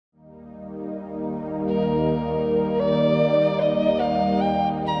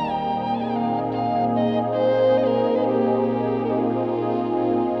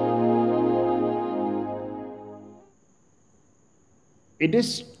It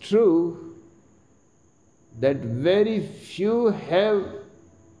is true that very few have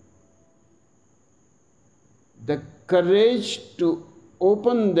the courage to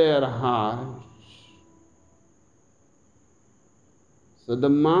open their hearts. So the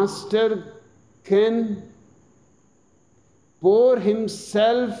Master can pour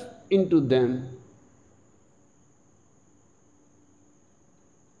himself into them.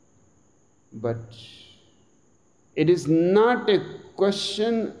 But it is not a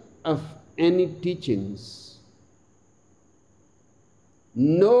question of any teachings.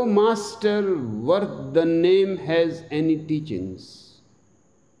 No master worth the name has any teachings.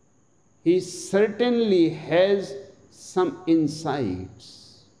 He certainly has some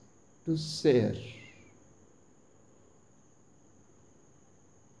insights to share.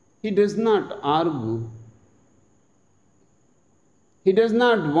 He does not argue. He does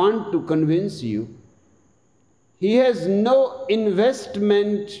not want to convince you. He has no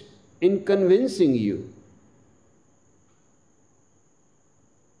investment in convincing you.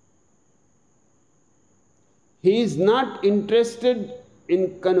 He is not interested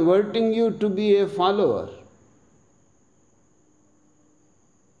in converting you to be a follower.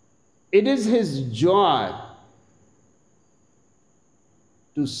 It is his joy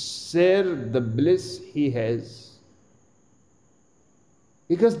to share the bliss he has.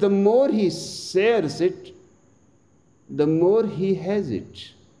 Because the more he shares it, the more he has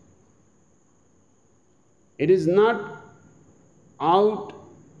it. It is not out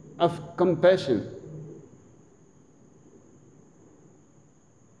of compassion.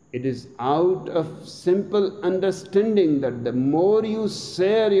 It is out of simple understanding that the more you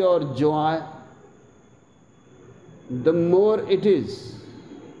share your joy, the more it is.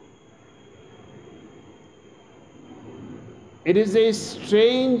 It is a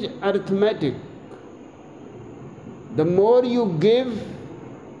strange arithmetic. The more you give,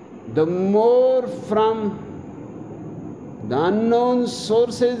 the more from the unknown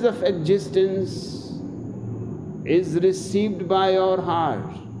sources of existence is received by your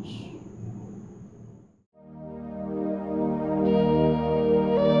heart.